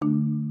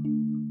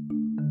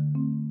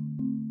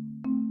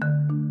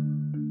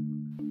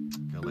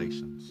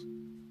Galatians.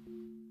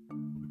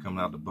 We're coming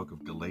out of the book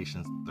of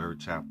Galatians, the 3rd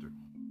chapter.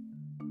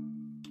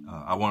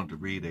 I wanted to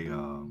read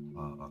a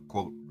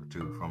quote or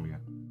two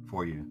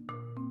for you.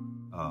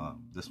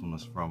 This one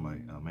is from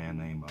a man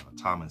named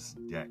Thomas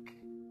Deck,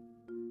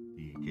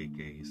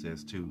 D-E-K-K. He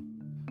says, to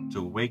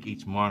awake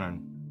each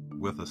morning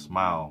with a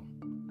smile,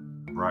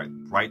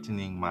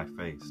 brightening my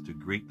face, to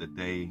greet the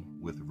day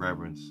with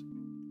reverence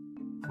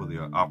for the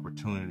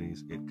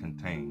opportunities it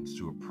contains,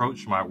 to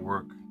approach my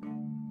work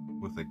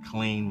with a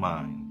clean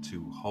mind,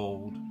 to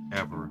hold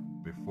ever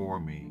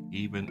before me,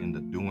 even in the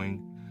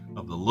doing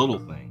of the little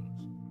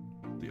things,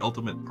 the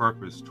ultimate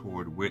purpose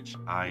toward which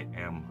I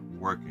am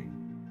working,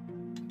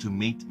 to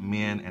meet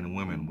men and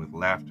women with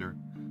laughter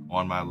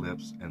on my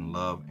lips and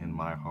love in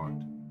my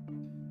heart,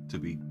 to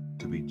be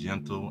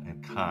gentle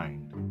and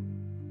kind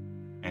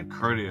and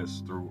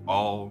courteous through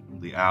all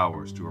the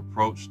hours, to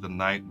approach the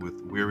night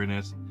with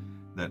weariness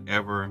that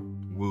ever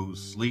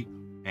woos sleep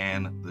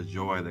and the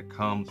joy that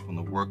comes from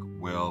the work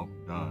well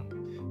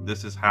done.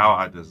 This is how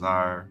I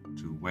desire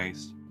to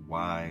waste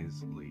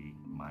wisely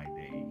my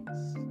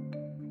days.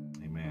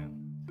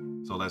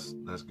 Amen. So let's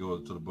go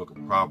to the book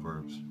of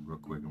Proverbs real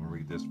quick. I'm going to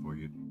read this for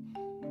you.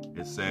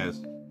 It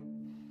says,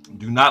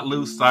 do not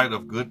lose sight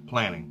of good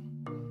planning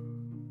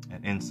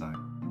and insight.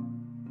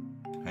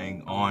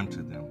 Hang on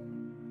to them,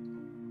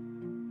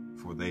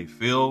 for they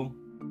fill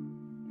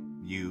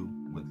you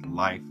with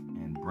life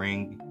and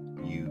bring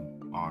you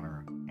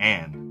honor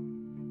and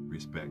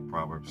respect.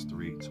 Proverbs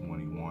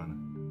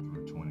 3:21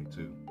 through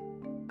 22.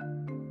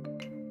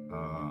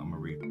 I'm going to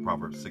read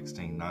Proverbs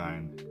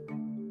 16:9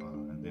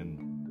 and then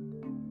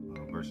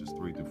verses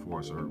 3 through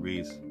 4. So it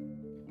reads,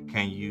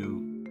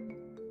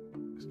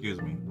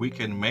 we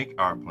can make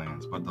our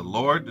plans, but the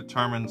Lord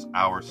determines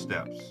our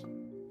steps.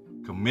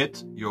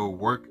 Commit your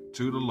work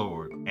to the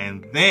Lord,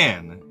 and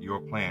then your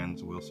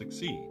plans will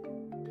succeed.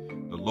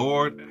 The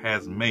Lord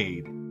has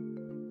made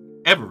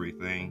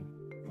everything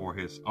for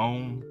his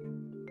own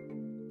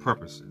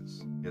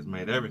purposes. He has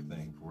made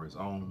everything for his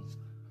own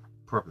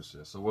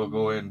purposes. So we'll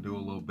go ahead and do a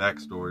little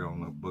backstory on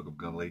the book of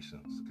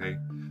Galatians. Okay,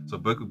 so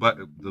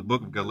the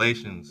book of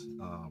Galatians,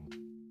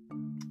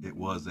 it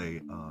was a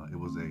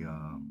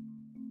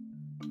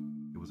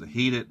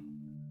heated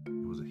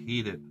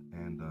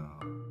and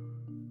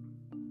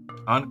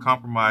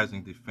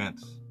uncompromising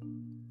defense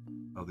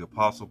of the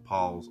Apostle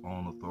Paul's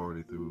own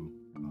authority through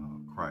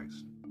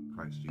Christ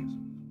Jesus.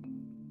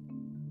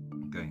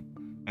 Okay,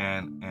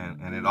 and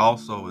it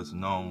also is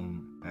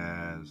known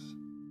as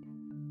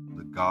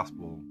the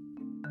gospel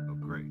of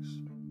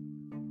grace.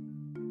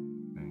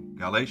 Okay.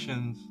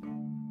 Galatians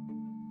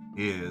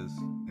is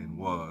and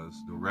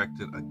was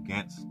directed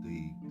against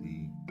the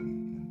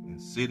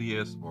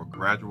insidious or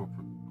gradual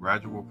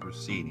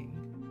proceeding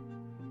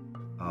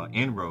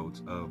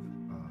inroads of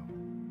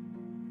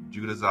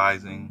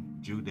Judaizing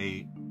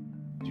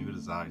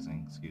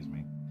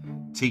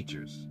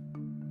teachers,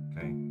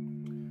 okay,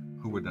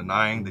 who were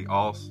denying the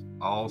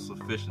all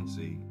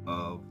sufficiency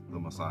of the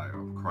Messiah,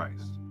 of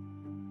Christ,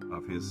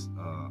 of his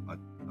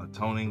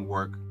atoning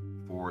work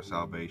for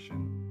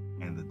salvation,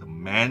 and the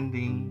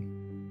demanding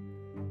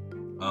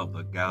of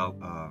the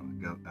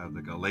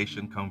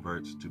Galatian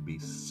converts to be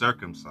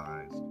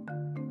circumcised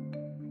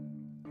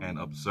and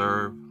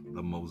observe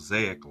the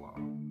Mosaic law.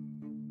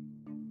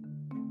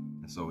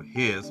 And so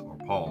his, or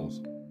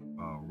Paul's,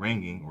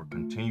 ringing or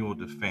continual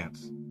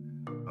defense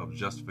of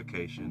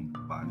justification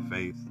by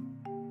faith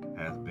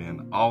has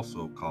been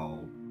also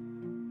called,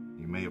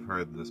 you may have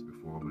heard this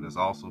before, but it's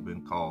also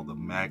been called the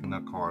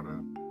Magna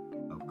Carta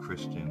of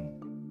Christian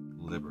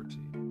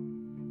liberty.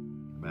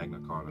 Magna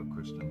Carta of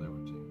Christian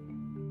liberty.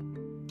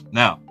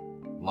 Now,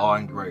 law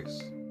and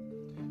grace.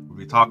 We'll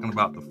be talking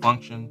about the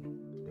function,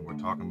 and we're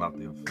talking about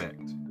the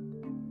effect.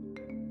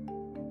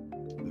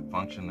 The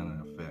function and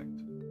the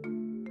effect.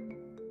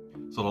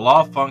 So the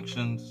law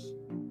functions,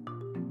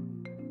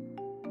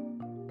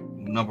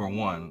 number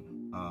one,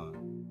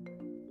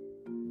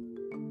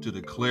 to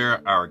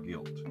declare our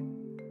guilt.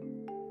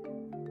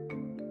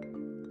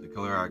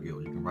 Declare our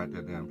guilt. You can write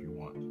that down if you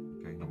want.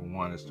 Okay, number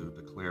one is to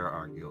declare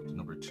our guilt.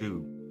 Number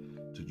two,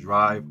 to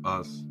drive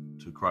us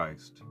to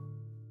Christ.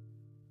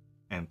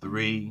 And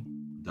three,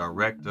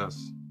 direct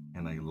us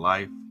in a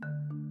life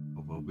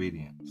of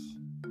obedience.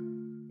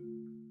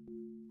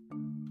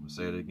 I'll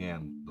say it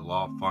again. The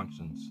law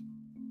functions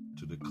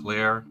to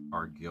declare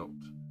our guilt.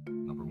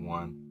 Number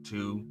one.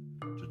 Two,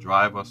 to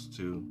drive us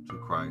to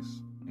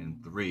Christ.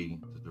 And three,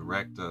 to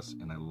direct us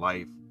in a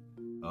life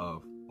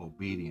of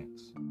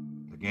obedience.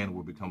 Again,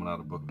 we'll be coming out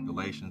of the book of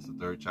Galatians, the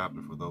 3rd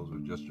chapter. For those who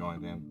have just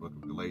joined in, the book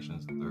of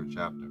Galatians, the 3rd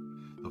chapter.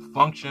 The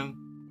function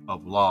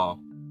of law,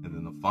 and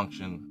then the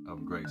function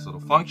of grace. So the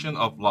function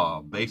of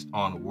law, based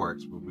on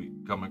works, will be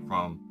coming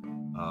from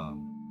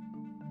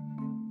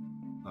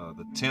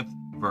the 10th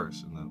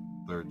verse in the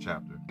 3rd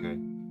chapter. Okay,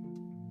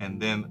 and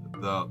then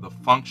the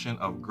function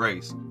of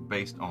grace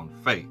based on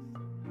faith.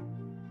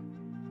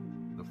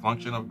 The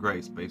function of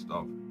grace based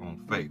on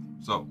faith.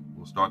 So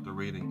we'll start the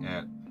reading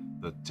at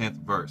the 10th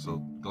verse.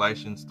 So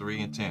Galatians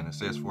 3:10. It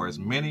says,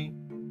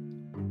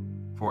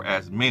 For For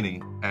as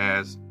many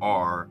as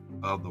are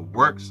of the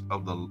works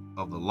of the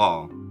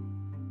law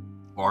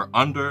are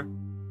under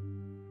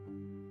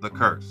the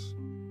curse.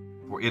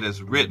 For it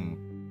is written,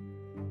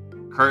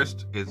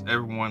 Cursed is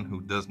everyone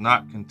who does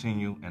not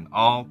continue in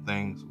all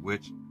things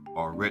which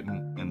are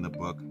written in the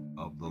book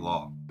of the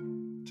law,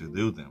 to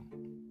do them.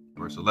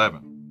 Verse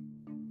 11.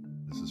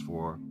 This is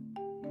for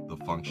the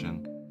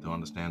function, to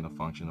understand the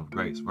function of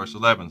grace. Verse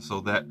 11.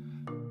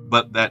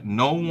 But that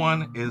no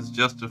one is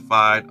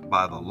justified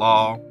by the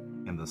law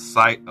in the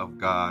sight of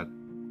God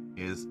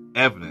is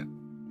evident,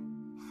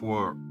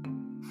 for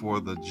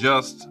the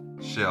just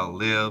shall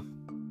live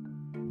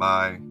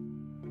by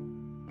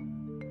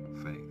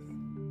faith.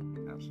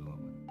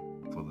 Absolutely.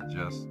 For the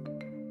just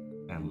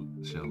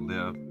and shall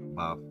live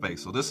by faith.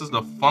 So this is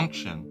the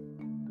function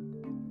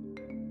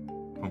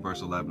from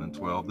verse 11 and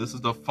 12. This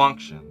is the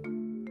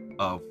function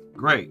of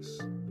grace.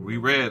 We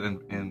read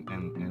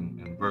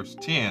in verse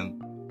 10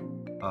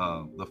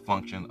 the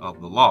function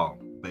of the law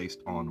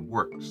based on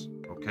works.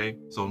 Okay,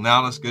 so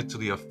now let's get to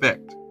the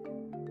effect.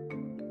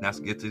 Let's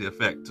get to the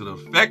effect. To the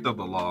effect of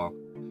the law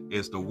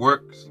is the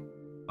works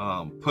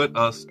put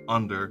us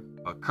under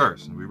a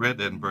curse. And we read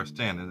that in verse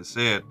 10. And it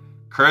said,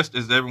 Cursed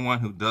is everyone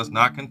who does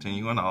not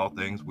continue in all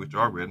things which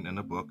are written in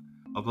the book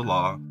of the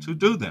law to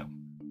do them.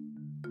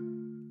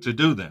 To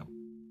do them.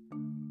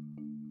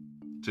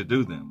 To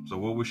do them. So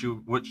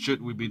what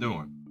should we be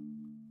doing?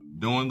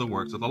 Doing the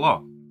works of the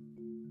law.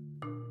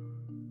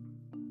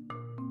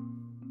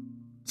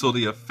 So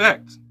the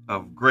effect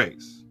of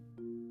grace,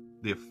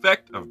 we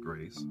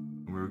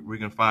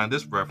can find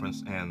this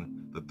reference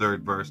in the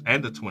 3rd verse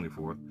and the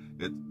 24th.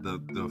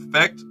 The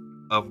effect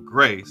of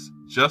grace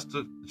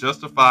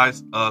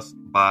justifies us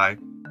by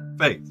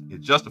faith.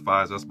 It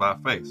justifies us by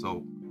faith.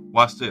 So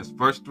watch this.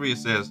 Verse 3, it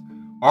says,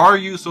 Are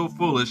you so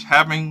foolish,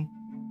 having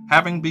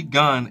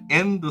begun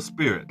in the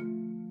Spirit?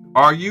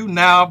 Are you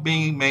now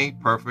being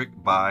made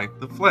perfect by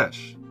the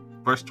flesh?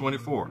 Verse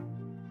 24.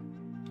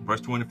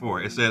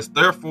 It says,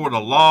 Therefore the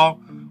law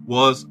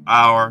was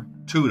our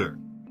tutor.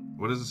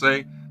 What does it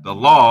say? The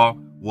law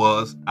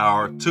was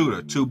our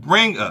tutor to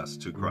bring us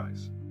to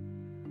Christ.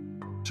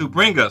 To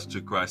bring us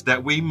to Christ,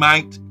 that we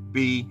might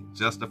be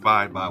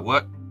justified by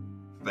what?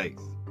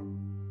 Faith.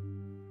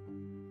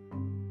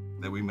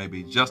 That we may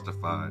be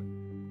justified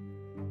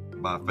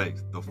by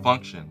faith. The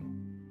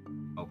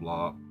function of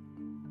law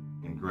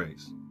and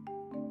grace.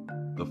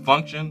 The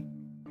function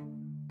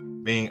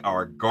being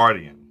our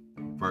guardian.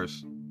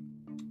 Verse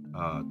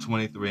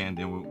 23, and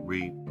then we'll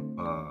read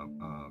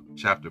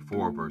chapter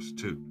 4, verse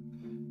 2.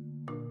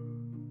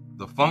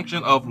 The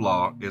function of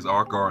law is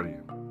our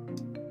guardian.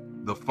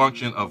 The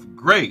function of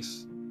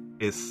grace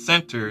is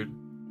centered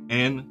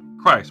in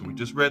Christ. We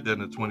just read that in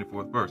the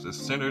 24th verse. It's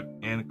centered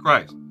in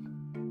Christ.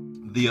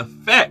 The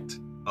effect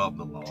of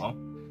the law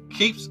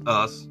keeps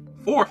us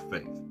for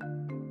faith.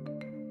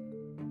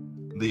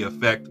 The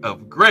effect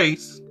of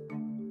grace,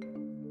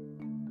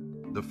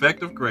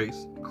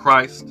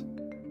 Christ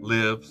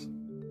lives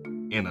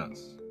in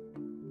us.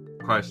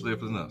 Christ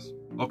lives in us.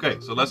 Okay,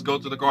 so let's go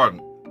to the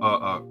guardian.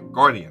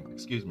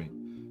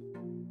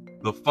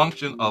 The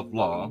function of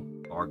law,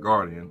 our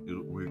guardian.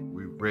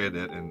 We read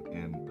that in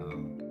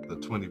the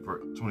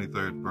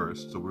 23rd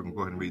verse. So we're gonna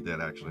go ahead and read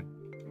that actually.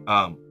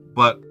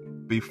 But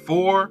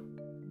before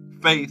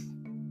faith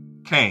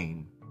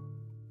came,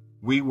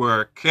 we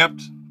were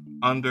kept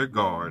under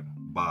guard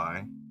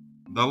by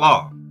the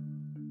law,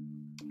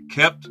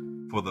 kept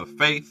for the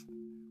faith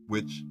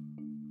which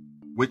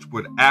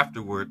would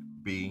afterward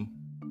be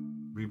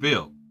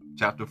revealed.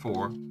 Chapter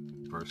 4,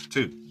 verse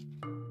 2.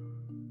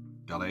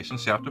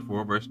 Galatians chapter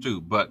 4, verse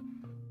 2. But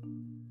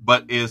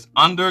is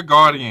under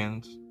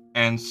guardians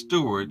and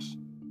stewards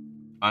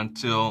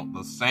until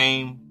the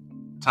same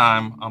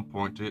time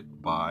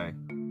appointed by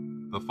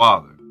the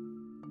Father.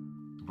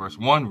 Verse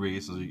 1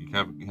 reads, so you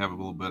have a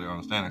little better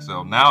understanding.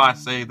 So now I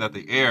say that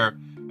the heir,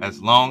 as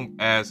long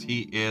as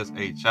he is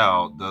a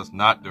child, does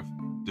not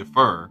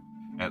differ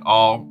at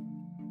all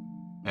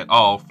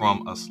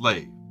from a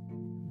slave,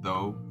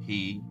 though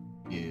he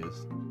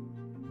is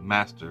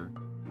master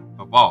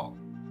of all.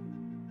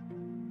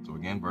 So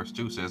again, verse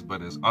 2 says,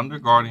 but is under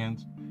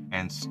guardians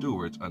and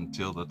stewards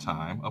until the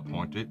time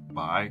appointed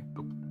by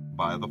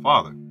the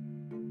Father.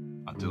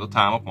 Until the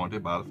time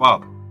appointed by the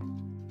Father.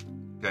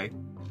 Okay?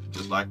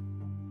 Just like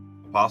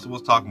Apostle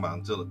was talking about,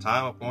 until the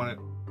time appointed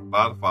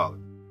by the Father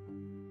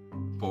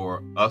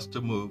for us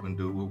to move and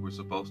do what we're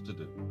supposed to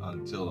do.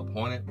 Until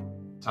appointed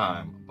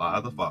time by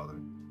the Father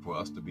for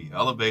us to be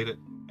elevated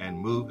and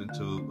moved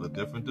into a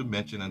different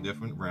dimension and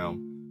different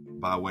realm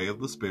by way of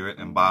the Spirit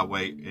and by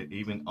way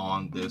even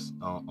on this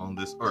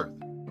earth.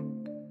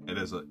 It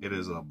is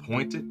an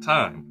appointed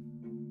time.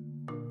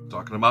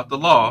 Talking about the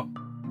law,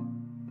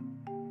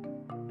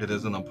 it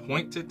is an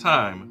appointed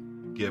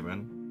time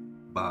given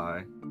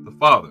by the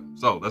Father.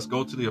 So let's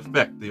go to the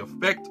effect. The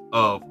effect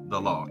of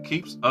the law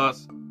keep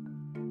us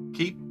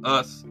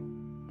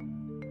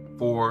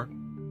for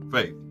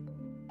faith.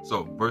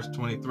 So verse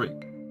 23.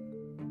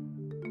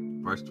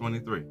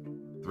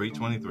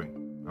 3:23.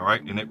 All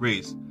right, and it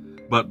reads,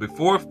 But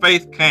before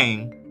faith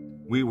came,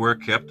 we were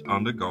kept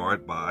under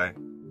guard by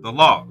the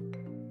law.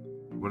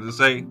 What does it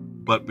say?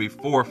 But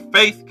before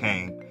faith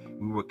came,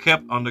 we were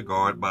kept under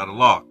guard by the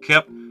law,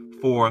 kept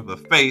for the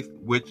faith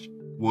which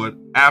would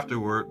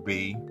afterward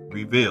be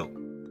revealed.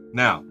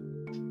 Now,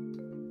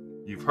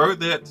 you've heard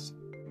that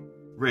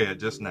read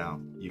just now.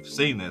 You've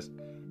seen this.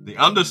 The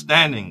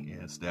understanding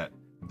is that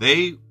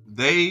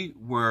they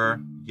were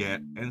yet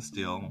and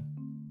still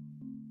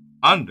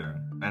under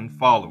and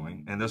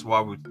following, and that's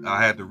why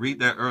I had to read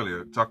that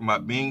earlier, talking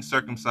about being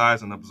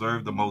circumcised and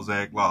observe the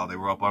Mosaic law. They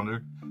were up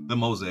under the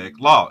Mosaic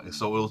law, and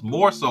so it was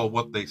more so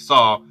what they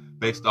saw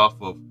based off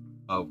of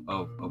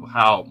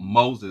how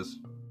Moses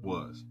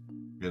was.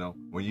 You know,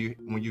 when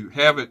you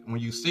have it, when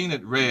you've seen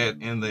it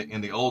read in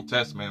the Old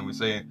Testament, we're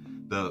saying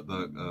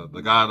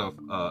the God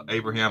of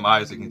Abraham,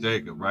 Isaac, and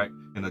Jacob, right,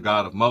 and the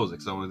God of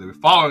Moses. So they were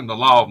following the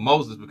law of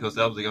Moses because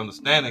that was the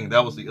understanding,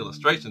 that was the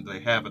illustration they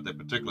have at that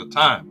particular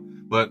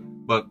time. But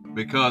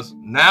because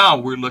now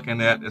we're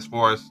looking at, as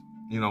far as,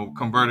 you know,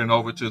 converting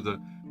over to the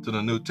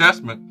New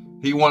Testament,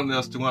 he wanted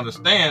us to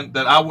understand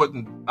that I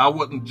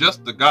wasn't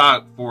just the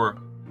God for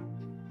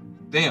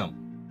them.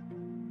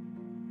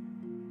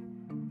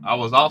 I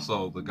was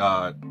also the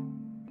God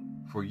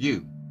for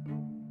you.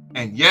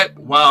 And yet,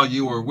 while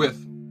you were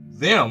with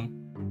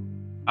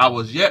them, I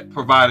was yet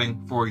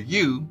providing for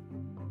you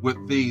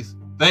with these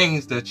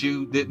things that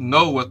you didn't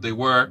know what they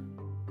were.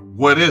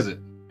 What is it?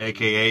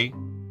 AKA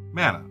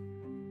manna.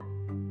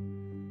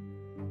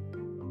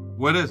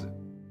 What is it?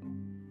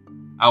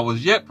 I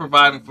was yet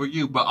providing for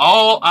you, but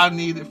all I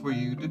needed for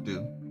you to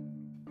do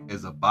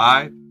is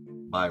abide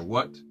by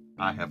what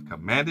I have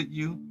commanded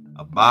you,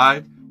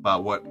 abide by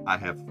what I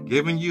have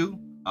given you,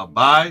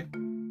 abide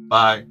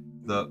by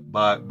the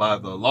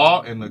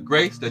law and the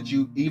grace that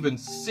you even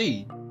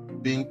see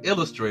being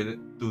illustrated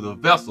through the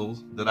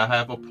vessels that I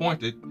have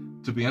appointed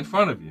to be in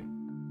front of you.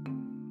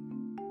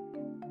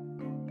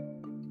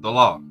 The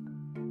law.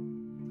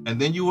 And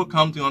then you will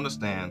come to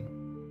understand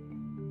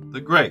the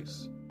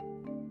grace.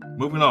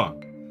 Moving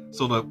on.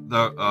 So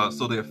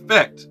the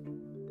effect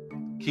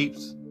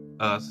keeps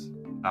us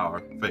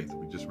our faith.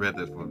 We just read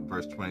that from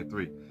verse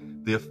 23.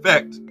 The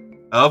effect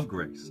of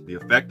grace. The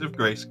effect of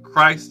grace.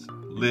 Christ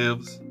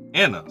lives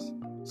in us.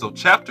 So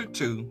chapter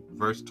 2,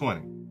 verse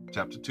 20.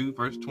 Chapter 2,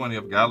 verse 20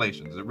 of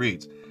Galatians. It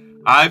reads,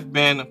 I've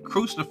been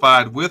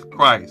crucified with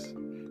Christ.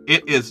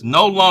 It is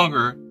no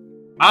longer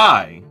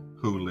I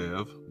who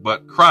live,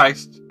 but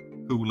Christ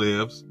who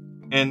lives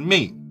in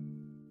me.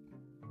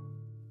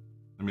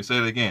 Let me say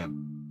it again.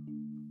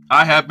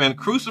 I have been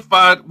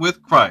crucified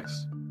with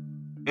Christ.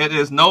 It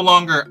is no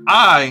longer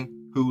I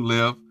who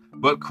live,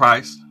 but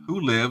Christ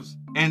who lives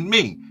in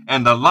me.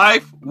 And the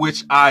life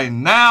which I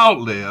now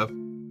live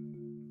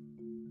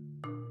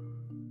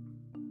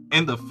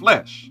in the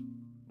flesh,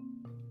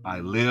 I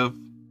live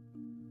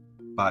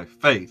by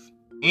faith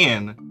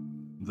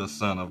in the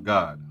Son of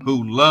God,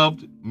 who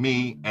loved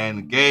me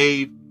and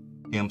gave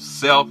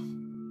himself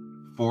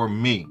for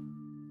me.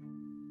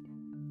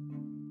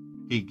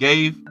 He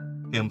gave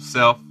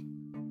himself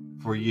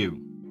for you.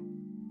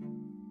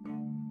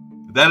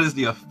 That is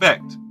the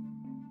effect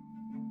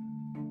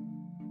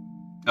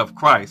of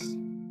Christ,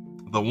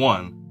 the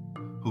one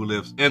who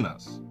lives in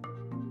us.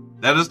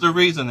 That is the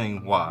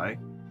reasoning why,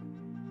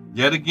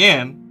 yet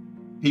again,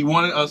 he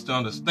wanted us to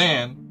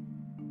understand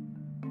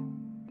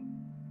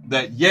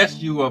that yes,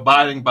 you are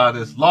abiding by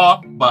this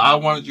law, but I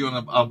wanted you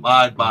to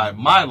abide by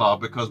my law,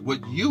 because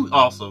what you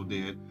also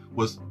did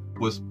was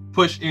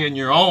push in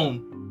your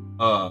own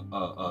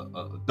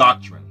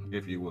doctrine,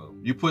 if you will.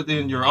 You put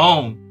in your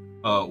own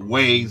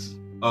ways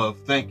of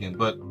thinking.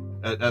 But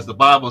as the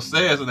Bible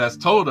says, and has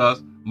told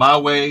us, my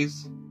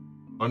ways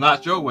are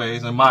not your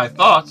ways, and my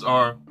thoughts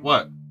are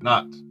what?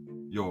 Not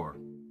your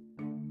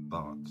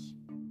thoughts.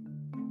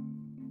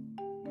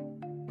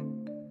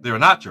 They are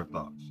not your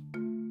thoughts.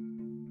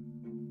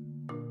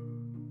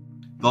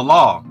 The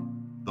law,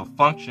 the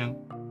function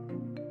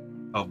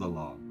of the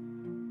law,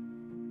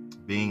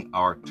 being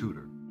our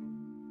tutor.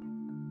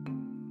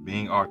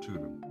 Being our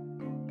tutor.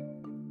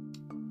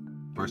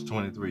 Verse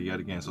 23, yet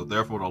again. So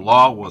therefore the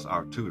law was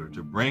our tutor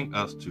to bring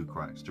us to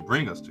Christ. To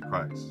bring us to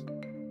Christ.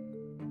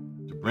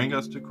 To bring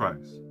us to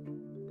Christ.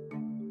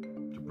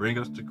 To bring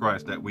us to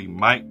Christ, that we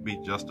might be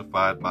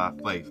justified by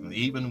faith. And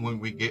even when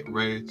we get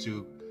ready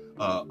to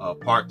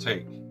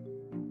partake,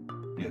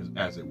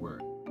 as it were.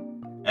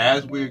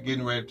 As we're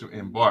getting ready to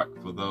embark,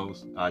 for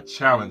those, I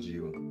challenge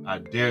you, I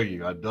dare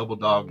you, I double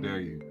dog dare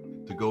you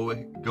to go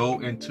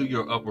into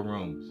your upper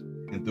rooms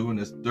and doing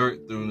this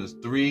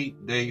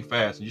 3-day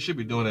fast. You should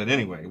be doing that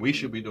anyway. We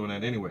should be doing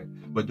that anyway.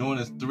 But doing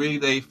this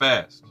 3-day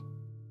fast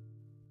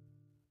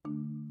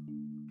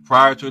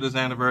prior to this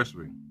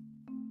anniversary,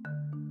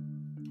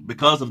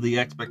 because of the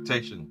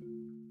expectation,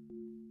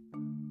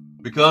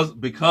 because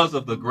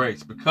of the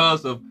grace,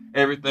 because of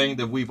everything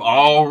that we've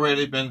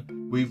already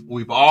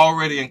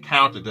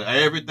encountered,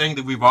 everything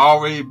that we've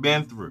already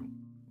been through.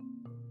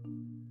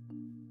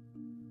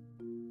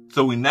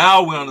 So we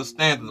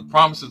understand that the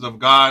promises of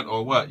God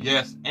are what?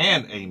 Yes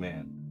and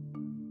amen.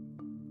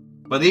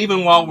 But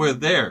even while we're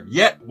there,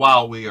 yet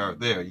while we are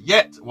there,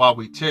 yet while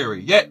we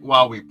tarry, yet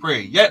while we pray,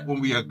 yet when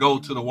we go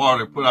to the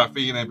water and put our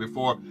feet in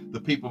before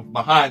the people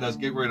behind us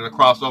get ready to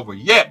cross over,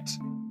 yet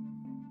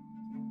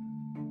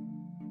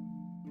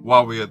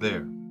while we are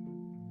there,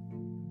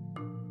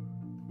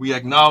 we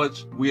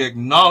acknowledge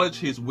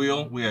his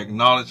will, we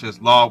acknowledge his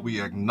law,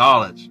 we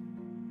acknowledge,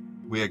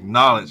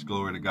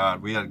 glory to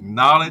God, we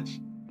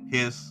acknowledge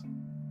his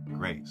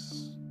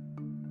grace.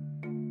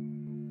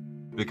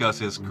 Because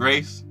his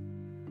grace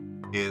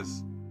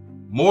is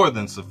more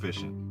than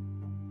sufficient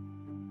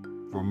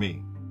for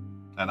me.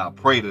 And I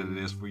pray that it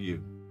is for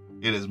you.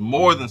 It is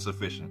more than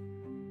sufficient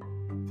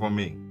for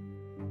me.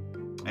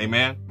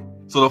 Amen.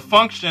 So the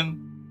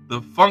function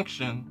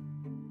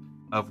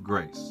of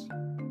grace.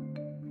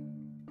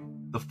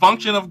 The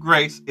function of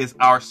grace is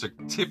our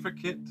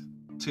certificate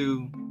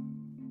to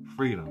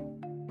freedom.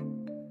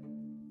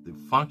 The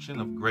function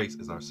of grace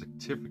is our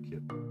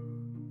certificate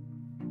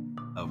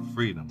of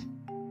freedom.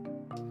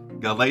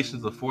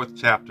 Galatians, the 4th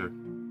chapter,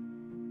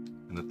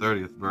 in the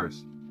 30th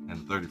verse and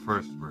the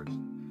 31st verse,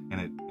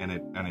 and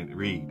it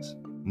reads,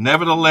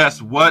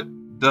 "Nevertheless, what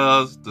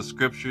does the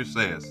scripture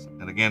says?"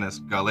 And again, it's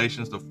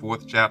Galatians, the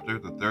 4th chapter,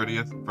 the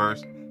 30th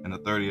verse and the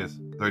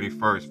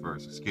 31st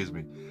verse. Excuse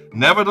me.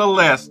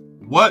 "Nevertheless,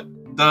 what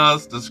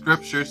does the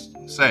scripture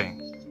say?"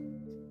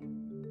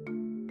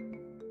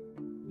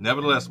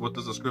 Nevertheless, what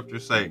does the scripture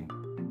say?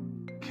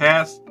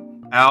 "Cast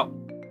out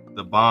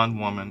the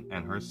bondwoman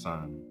and her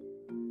son,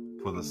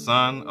 for the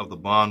son of the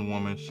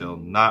bondwoman shall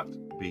not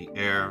be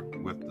heir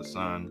with the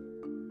son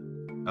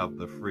of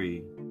the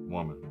free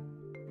woman."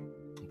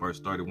 Verse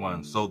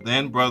 31. "So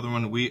then,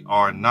 brethren, we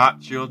are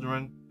not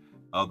children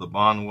of the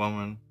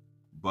bondwoman,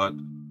 but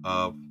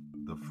of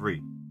the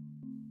free."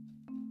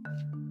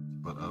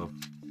 But of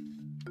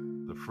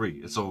the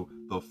free. So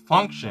the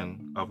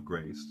function of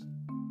grace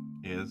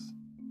is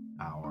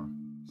our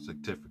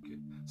certificate.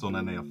 So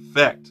then the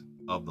effect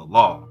of the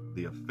law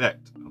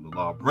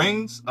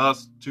brings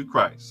us to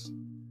Christ.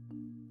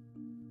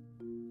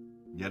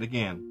 Yet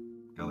again,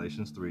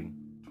 Galatians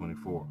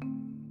 3:24.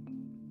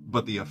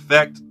 "But the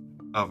effect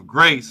of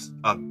grace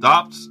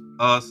adopts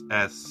us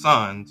as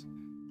sons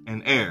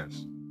and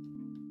heirs."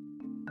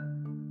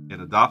 It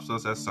adopts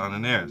us as sons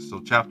and heirs. So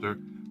chapter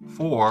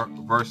 4,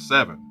 verse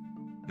 7.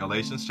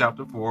 Galatians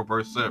chapter 4,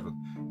 verse 7.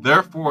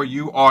 "Therefore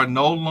you are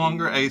no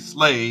longer a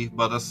slave,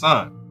 but a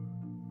son.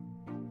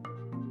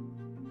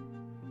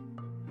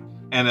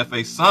 And if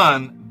a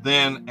son,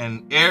 then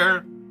an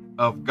heir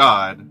of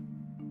God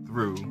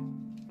through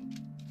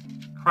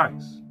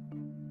Christ."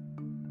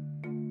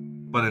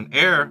 But an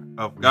heir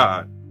of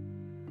God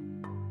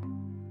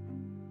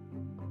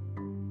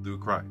through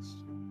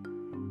Christ.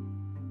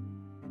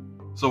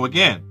 So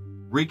again,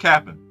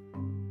 recapping,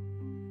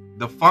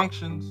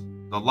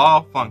 the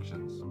law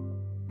functions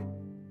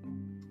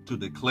to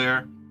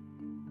declare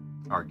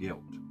our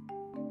guilt,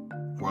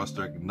 for us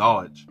to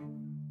acknowledge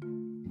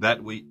that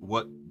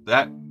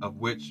of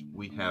which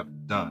we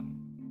have done,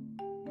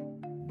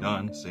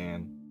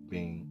 sin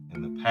being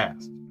in the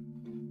past.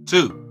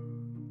 2,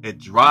 it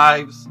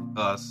drives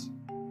us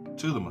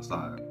to the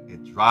Messiah.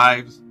 It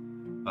drives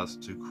us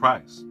to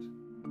Christ.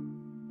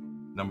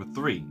 Number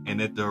 3,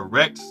 and it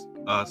directs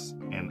us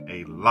in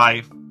a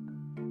life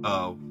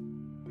of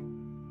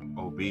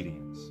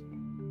obedience.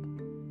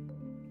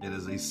 It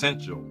is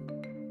essential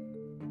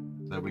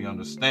that we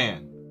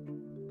understand,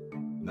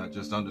 not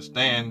just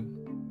understand,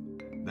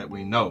 that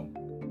we know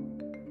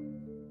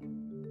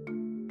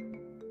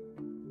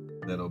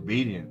that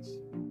obedience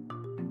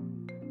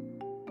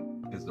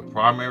is the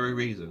primary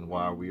reason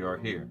why we are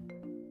here.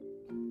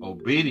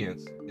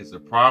 Obedience is the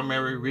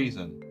primary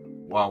reason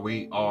why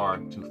we are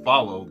to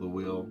follow the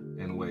will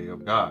and way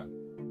of God.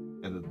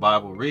 And the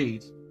Bible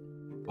reads,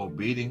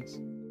 obedience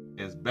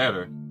is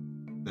better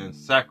than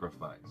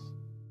sacrifice.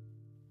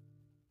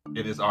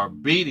 It is our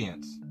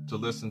obedience to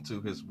listen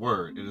to his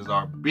word. It is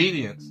our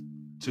obedience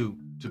to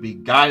be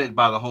guided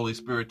by the Holy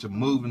Spirit to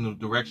move in the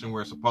direction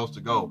we're supposed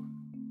to go.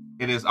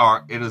 It is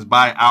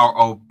by our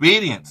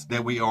obedience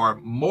that we are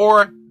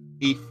more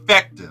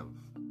effective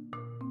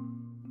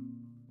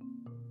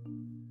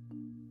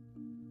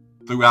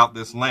throughout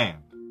this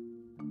land,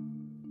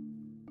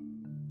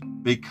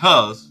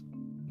 because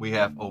we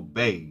have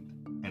obeyed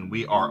and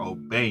we are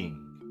obeying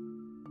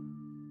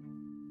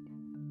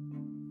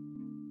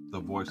the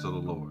voice of the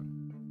Lord.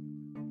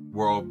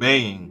 We're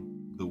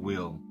obeying the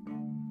will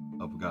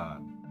of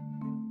God.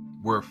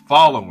 We're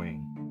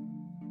following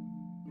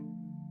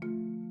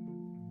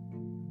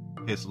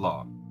his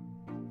law.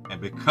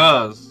 And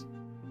because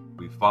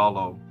we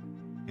follow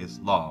his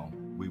law,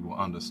 we will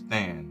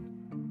understand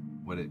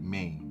what it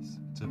means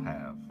to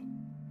have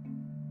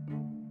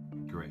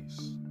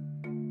grace.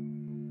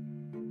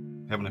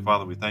 Heavenly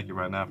Father, we thank you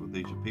right now for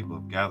these your people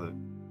have gathered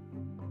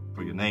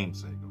for your name's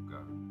sake, oh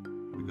God,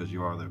 because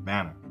you are their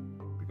banner,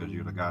 because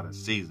you're the God that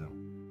sees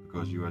them,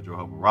 because you are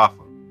Jehovah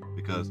Rapha,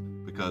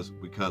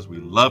 because we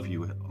love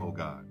you, oh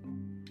God,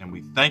 and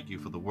we thank you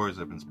for the words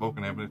that have been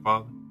spoken, Heavenly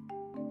Father.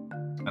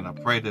 And I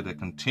pray that it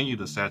continue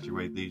to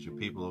saturate these your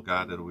people, oh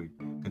God, that we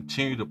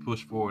continue to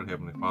push forward,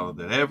 Heavenly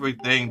Father, that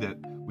everything that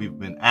we've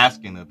been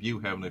asking of you,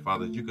 Heavenly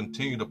Father, that you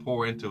continue to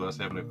pour into us,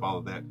 Heavenly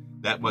Father,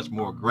 that much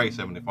more grace,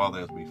 Heavenly Father,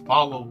 as we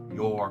follow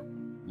your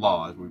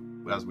law,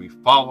 as we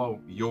follow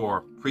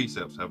your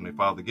precepts, Heavenly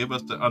Father. Give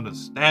us the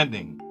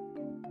understanding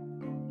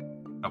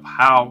of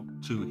how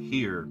to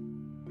hear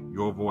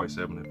your voice,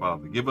 Heavenly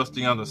Father. Give us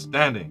the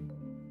understanding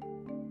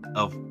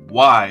of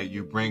why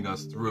you bring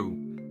us through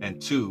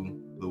and to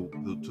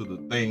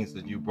the things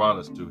that you brought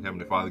us to,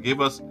 Heavenly Father.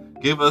 Give us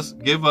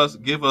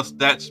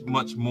that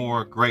much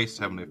more grace,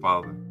 Heavenly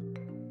Father,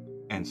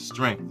 and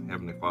strength,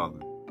 Heavenly Father,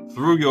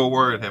 through your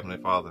word, Heavenly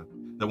Father,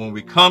 that when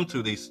we come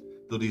to these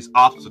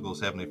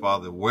obstacles, Heavenly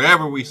Father,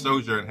 wherever we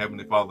sojourn,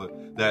 Heavenly Father,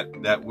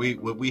 that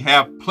we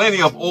have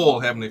plenty of oil,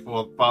 Heavenly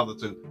Father,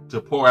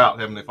 to pour out,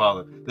 Heavenly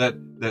Father,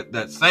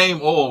 that same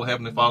oil,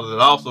 Heavenly Father, that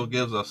also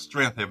gives us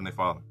strength, Heavenly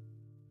Father.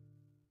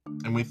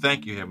 And we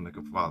thank you, Heavenly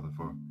Father,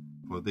 for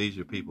these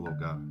your people, oh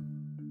God.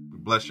 We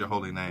bless your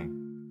holy name.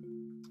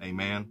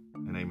 Amen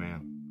and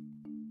amen.